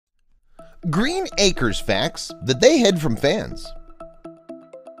Green Acres facts that they hid from fans.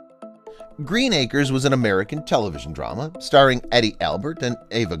 Green Acres was an American television drama starring Eddie Albert and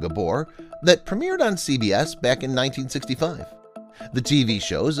Ava Gabor that premiered on CBS back in 1965. The TV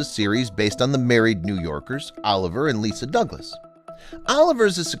show is a series based on the married New Yorkers Oliver and Lisa Douglas. Oliver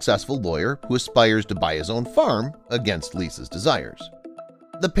is a successful lawyer who aspires to buy his own farm against Lisa's desires.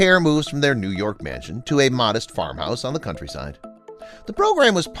 The pair moves from their New York mansion to a modest farmhouse on the countryside. The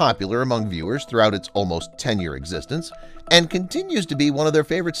program was popular among viewers throughout its almost 10-year existence and continues to be one of their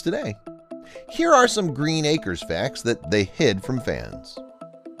favorites today. Here are some Green Acres facts that they hid from fans.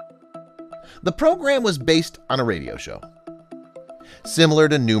 The program was based on a radio show. Similar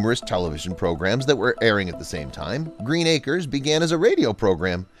to numerous television programs that were airing at the same time, Green Acres began as a radio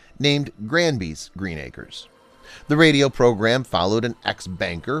program named Granby's Green Acres. The radio program followed an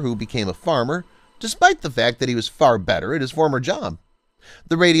ex-banker who became a farmer, despite the fact that he was far better at his former job.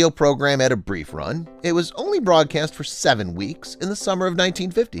 The radio program had a brief run. It was only broadcast for 7 weeks in the summer of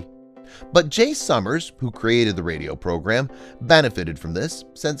 1950. But Jay Summers, who created the radio program, benefited from this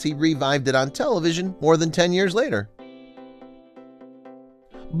since he revived it on television more than 10 years later.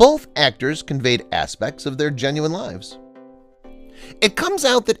 Both actors conveyed aspects of their genuine lives. It comes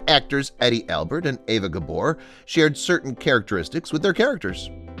out that actors Eddie Albert and Ava Gabor shared certain characteristics with their characters.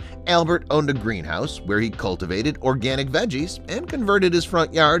 Albert owned a greenhouse where he cultivated organic veggies and converted his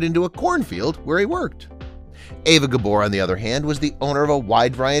front yard into a cornfield where he worked. Ava Gabor, on the other hand, was the owner of a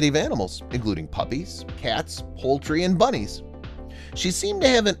wide variety of animals, including puppies, cats, poultry, and bunnies. She seemed to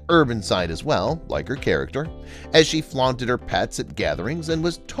have an urban side as well, like her character, as she flaunted her pets at gatherings and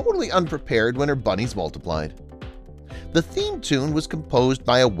was totally unprepared when her bunnies multiplied. The theme tune was composed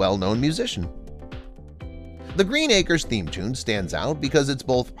by a well-known musician. The Green Acres theme tune stands out because it's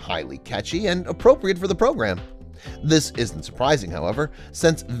both highly catchy and appropriate for the program. This isn't surprising, however,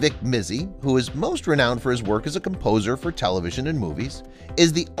 since Vic Mizzy, who is most renowned for his work as a composer for television and movies,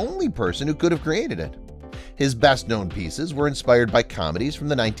 is the only person who could have created it. His best-known pieces were inspired by comedies from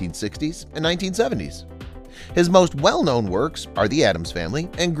the 1960s and 1970s. His most well-known works are The Addams Family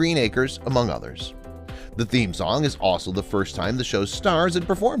and Green Acres, among others. The theme song is also the first time the show's stars had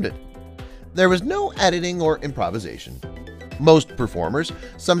performed it. There was no editing or improvisation. Most performers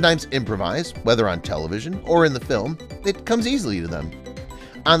sometimes improvise, whether on television or in the film. It comes easily to them.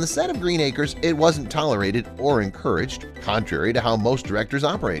 On the set of Green Acres, it wasn't tolerated or encouraged, contrary to how most directors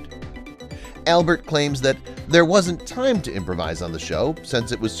operate. Albert claims that there wasn't time to improvise on the show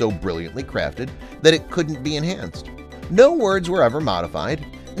since it was so brilliantly crafted that it couldn't be enhanced. No words were ever modified.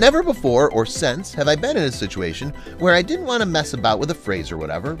 Never before or since have I been in a situation where I didn't want to mess about with a phrase or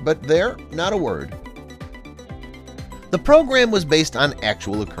whatever, but there, not a word. The program was based on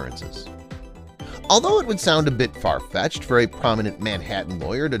actual occurrences. Although it would sound a bit far-fetched for a prominent Manhattan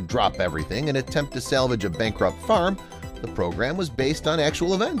lawyer to drop everything and attempt to salvage a bankrupt farm, the program was based on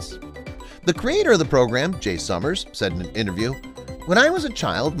actual events. The creator of the program, Jay Summers, said in an interview, "When I was a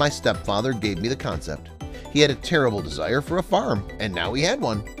child, my stepfather gave me the concept. He had a terrible desire for a farm, and now he had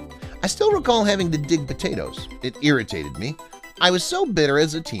one. I still recall having to dig potatoes. It irritated me. I was so bitter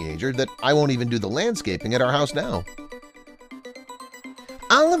as a teenager that I won't even do the landscaping at our house now."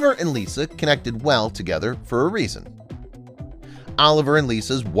 Oliver and Lisa connected well together for a reason. Oliver and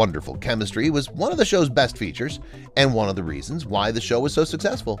Lisa's wonderful chemistry was one of the show's best features and one of the reasons why the show was so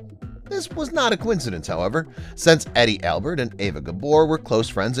successful. This was not a coincidence, however, since Eddie Albert and Ava Gabor were close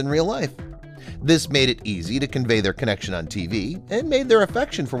friends in real life. This made it easy to convey their connection on TV and made their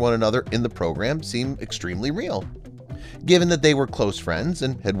affection for one another in the program seem extremely real. Given that they were close friends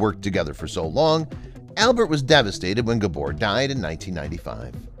and had worked together for so long, Albert was devastated when Gabor died in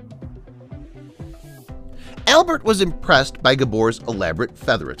 1995. Albert was impressed by Gabor's elaborate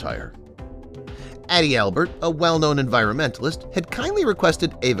feather attire. Eddie Albert, a well-known environmentalist, had kindly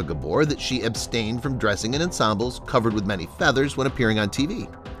requested Ava Gabor that she abstain from dressing in ensembles covered with many feathers when appearing on TV.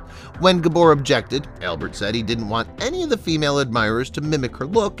 When Gabor objected, Albert said he didn't want any of the female admirers to mimic her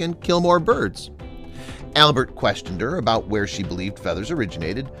look and kill more birds. Albert questioned her about where she believed feathers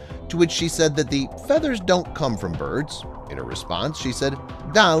originated, to which she said that the feathers don't come from birds. In her response, she said,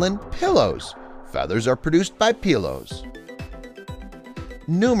 "Darlin', pillows. Feathers are produced by pillows."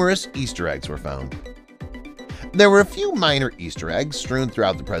 Numerous Easter eggs were found. There were a few minor Easter eggs strewn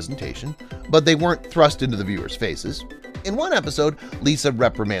throughout the presentation, but they weren't thrust into the viewers' faces. In one episode, Lisa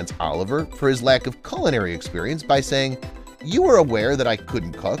reprimands Oliver for his lack of culinary experience by saying, "You were aware that I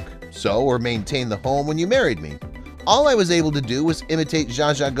couldn't cook, or maintain the home when you married me. All I was able to do was imitate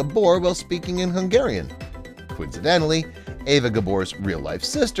Zsa Gabor while speaking in Hungarian." Coincidentally, Ava Gabor's real-life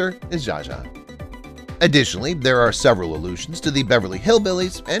sister is Zsa. Additionally, there are several allusions to the Beverly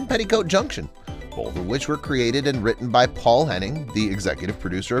Hillbillies and Petticoat Junction, both of which were created and written by Paul Henning, the executive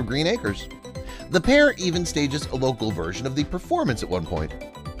producer of Green Acres. The pair even stages a local version of the performance at one point.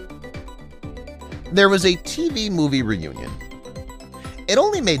 There was a TV movie reunion. It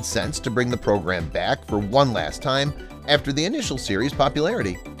only made sense to bring the program back for one last time after the initial series'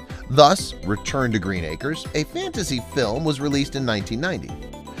 popularity. Thus, Return to Green Acres, a fantasy film, was released in 1990.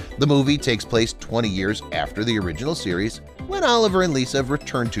 The movie takes place 20 years after the original series, when Oliver and Lisa have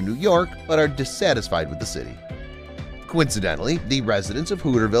returned to New York but are dissatisfied with the city. Coincidentally, the residents of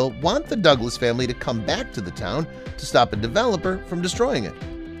Hooterville want the Douglas family to come back to the town to stop a developer from destroying it.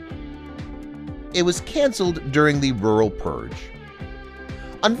 It was canceled during the Rural Purge.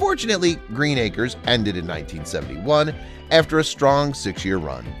 Unfortunately, Green Acres ended in 1971 after a strong 6-year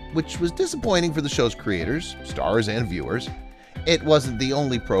run, which was disappointing for the show's creators, stars, and viewers. It wasn't the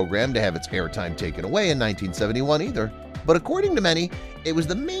only program to have its airtime taken away in 1971 either, but according to many, it was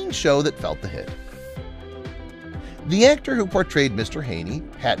the main show that felt the hit. The actor who portrayed Mr. Haney,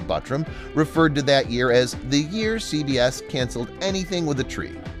 Pat Buttram, referred to that year as the year CBS canceled anything with a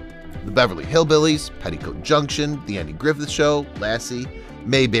tree. The Beverly Hillbillies, Petticoat Junction, The Andy Griffith Show, Lassie,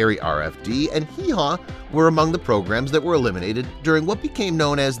 Mayberry RFD, and Hee Haw were among the programs that were eliminated during what became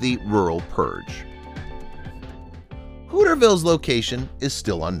known as the Rural Purge. Hooterville's location is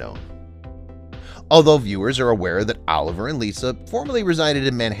still unknown. Although viewers are aware that Oliver and Lisa formerly resided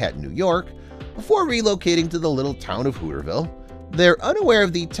in Manhattan, New York, before relocating to the little town of Hooterville, they're unaware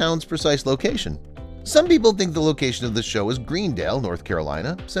of the town's precise location. Some people think the location of the show is Greendale, North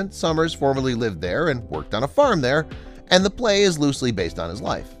Carolina, since Summers formerly lived there and worked on a farm there, and the play is loosely based on his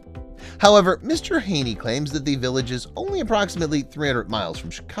life. However, Mr. Haney claims that the village is only approximately 300 miles from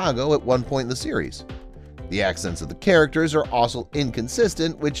Chicago at one point in the series. The accents of the characters are also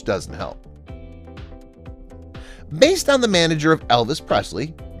inconsistent, which doesn't help. Based on the manager of Elvis Presley,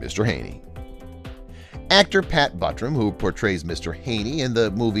 Mr. Haney. Actor Pat Buttram, who portrays Mr. Haney in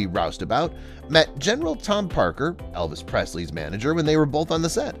the movie Roustabout, met General Tom Parker, Elvis Presley's manager, when they were both on the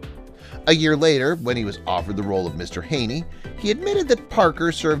set. A year later, when he was offered the role of Mr. Haney, he admitted that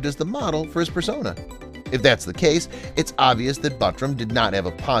Parker served as the model for his persona. If that's the case, it's obvious that Buttram did not have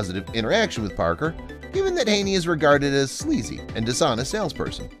a positive interaction with Parker, given that Haney is regarded as sleazy and dishonest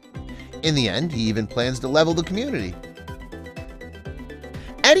salesperson. In the end, he even plans to level the community.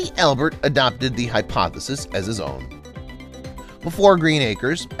 Eddie Albert adopted the hypothesis as his own. Before Green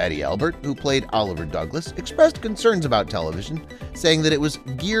Acres, Eddie Albert, who played Oliver Douglas, expressed concerns about television, saying that it was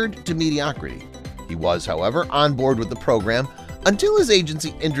geared to mediocrity. He was, however, on board with the program until his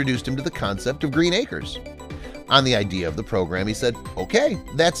agency introduced him to the concept of Green Acres. On the idea of the program, he said, "Okay,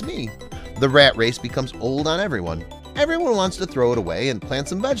 that's me. The rat race becomes old on everyone. Everyone wants to throw it away and plant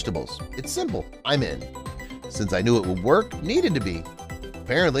some vegetables. It's simple. I'm in." Since I knew it would work, needed to be.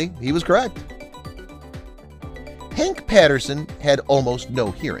 Apparently, he was correct. Hank Patterson had almost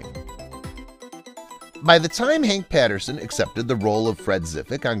no hearing. By the time Hank Patterson accepted the role of Fred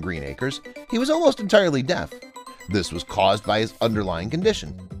Ziffick on Green Acres, he was almost entirely deaf. This was caused by his underlying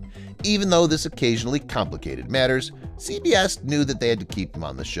condition. Even though this occasionally complicated matters, CBS knew that they had to keep him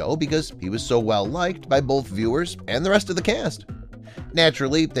on the show because he was so well liked by both viewers and the rest of the cast.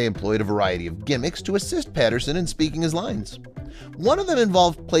 Naturally, they employed a variety of gimmicks to assist Patterson in speaking his lines. One of them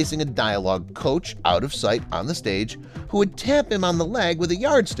involved placing a dialogue coach out of sight on the stage who would tap him on the leg with a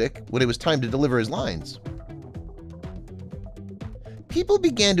yardstick when it was time to deliver his lines. People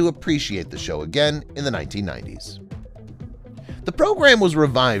began to appreciate the show again in the 1990s. The program was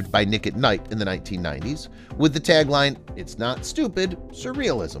revived by Nick at Night in the 1990s with the tagline, "It's not stupid,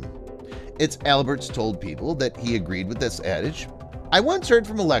 surrealism." It's Alberts told people that he agreed with this adage. "I once heard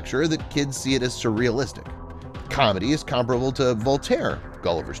from a lecturer that kids see it as surrealistic. Comedy is comparable to Voltaire,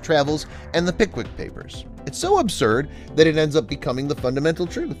 Gulliver's Travels, and the Pickwick Papers. It's so absurd that it ends up becoming the fundamental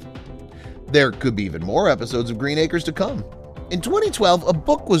truth." There could be even more episodes of Green Acres to come. In 2012, a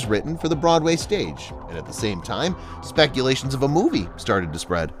book was written for the Broadway stage, and at the same time, speculations of a movie started to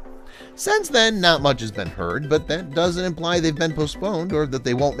spread. Since then, not much has been heard, but that doesn't imply they've been postponed or that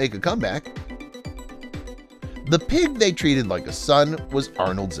they won't make a comeback. The pig they treated like a son was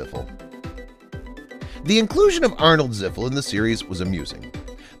Arnold Ziffel. The inclusion of Arnold Ziffel in the series was amusing.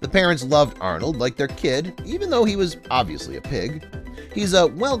 The parents loved Arnold like their kid, even though he was obviously a pig. He's a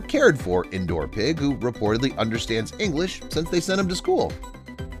well-cared-for indoor pig who reportedly understands English since they sent him to school.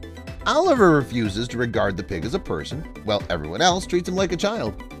 Oliver refuses to regard the pig as a person, while everyone else treats him like a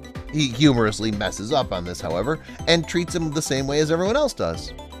child. He humorously messes up on this, however, and treats him the same way as everyone else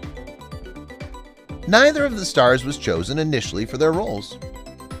does. Neither of the stars was chosen initially for their roles.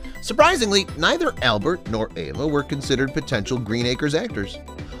 Surprisingly, neither Albert nor Ava were considered potential Green Acres actors.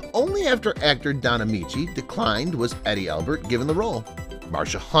 Only after actor Don Amici declined was Eddie Albert given the role.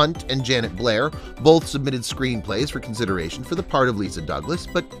 Marcia Hunt and Janet Blair both submitted screenplays for consideration for the part of Lisa Douglas,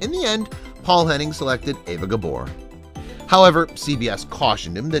 but in the end, Paul Henning selected Ava Gabor. However, CBS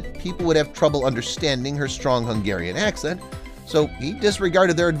cautioned him that people would have trouble understanding her strong Hungarian accent, so he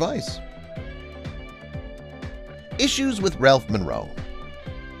disregarded their advice. Issues with Ralph Monroe.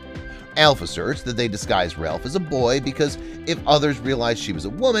 Alf asserts that they disguised Ralph as a boy because if others realized she was a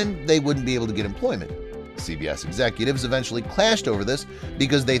woman, they wouldn't be able to get employment. CBS executives eventually clashed over this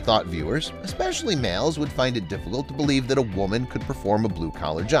because they thought viewers, especially males, would find it difficult to believe that a woman could perform a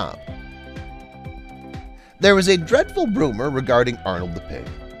blue-collar job. There was a dreadful rumor regarding Arnold the Pig.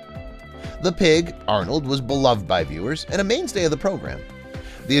 The pig, Arnold, was beloved by viewers and a mainstay of the program.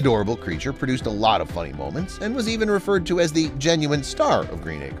 The adorable creature produced a lot of funny moments and was even referred to as the genuine star of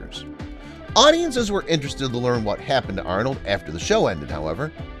Green Acres. Audiences were interested to learn what happened to Arnold after the show ended,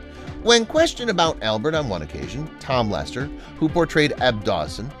 however. When questioned about Albert on one occasion, Tom Lester, who portrayed Eb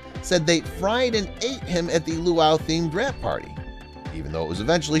Dawson, said they fried and ate him at the luau-themed wrap party. Even though it was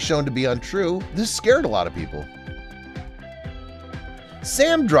eventually shown to be untrue, this scared a lot of people.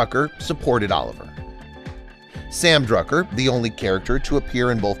 Sam Drucker supported Oliver. Sam Drucker, the only character to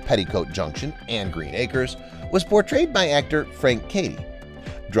appear in both Petticoat Junction and Green Acres, was portrayed by actor Frank Cady.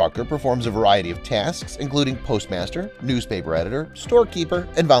 Drucker performs a variety of tasks, including postmaster, newspaper editor, storekeeper,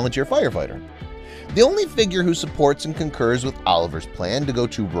 and volunteer firefighter. The only figure who supports and concurs with Oliver's plan to go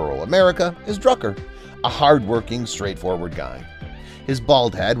to rural America is Drucker, a hard-working, straightforward guy. His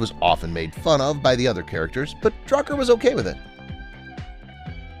bald head was often made fun of by the other characters, but Drucker was okay with it.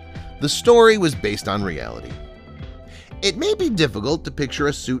 The story was based on reality. It may be difficult to picture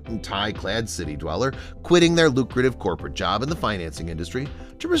a suit and tie-clad city dweller quitting their lucrative corporate job in the financing industry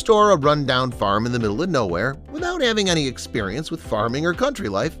to restore a run-down farm in the middle of nowhere without having any experience with farming or country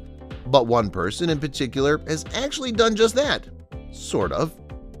life, but one person in particular has actually done just that. Sort of.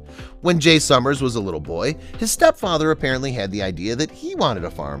 When Jay Summers was a little boy, his stepfather apparently had the idea that he wanted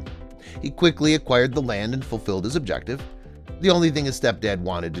a farm. He quickly acquired the land and fulfilled his objective. The only thing his stepdad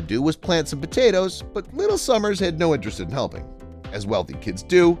wanted to do was plant some potatoes, but little Summers had no interest in helping. As wealthy kids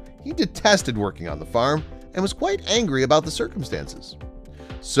do, he detested working on the farm and was quite angry about the circumstances.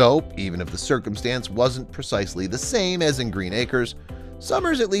 So, even if the circumstance wasn't precisely the same as in Green Acres,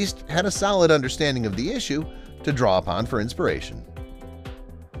 Summers at least had a solid understanding of the issue to draw upon for inspiration.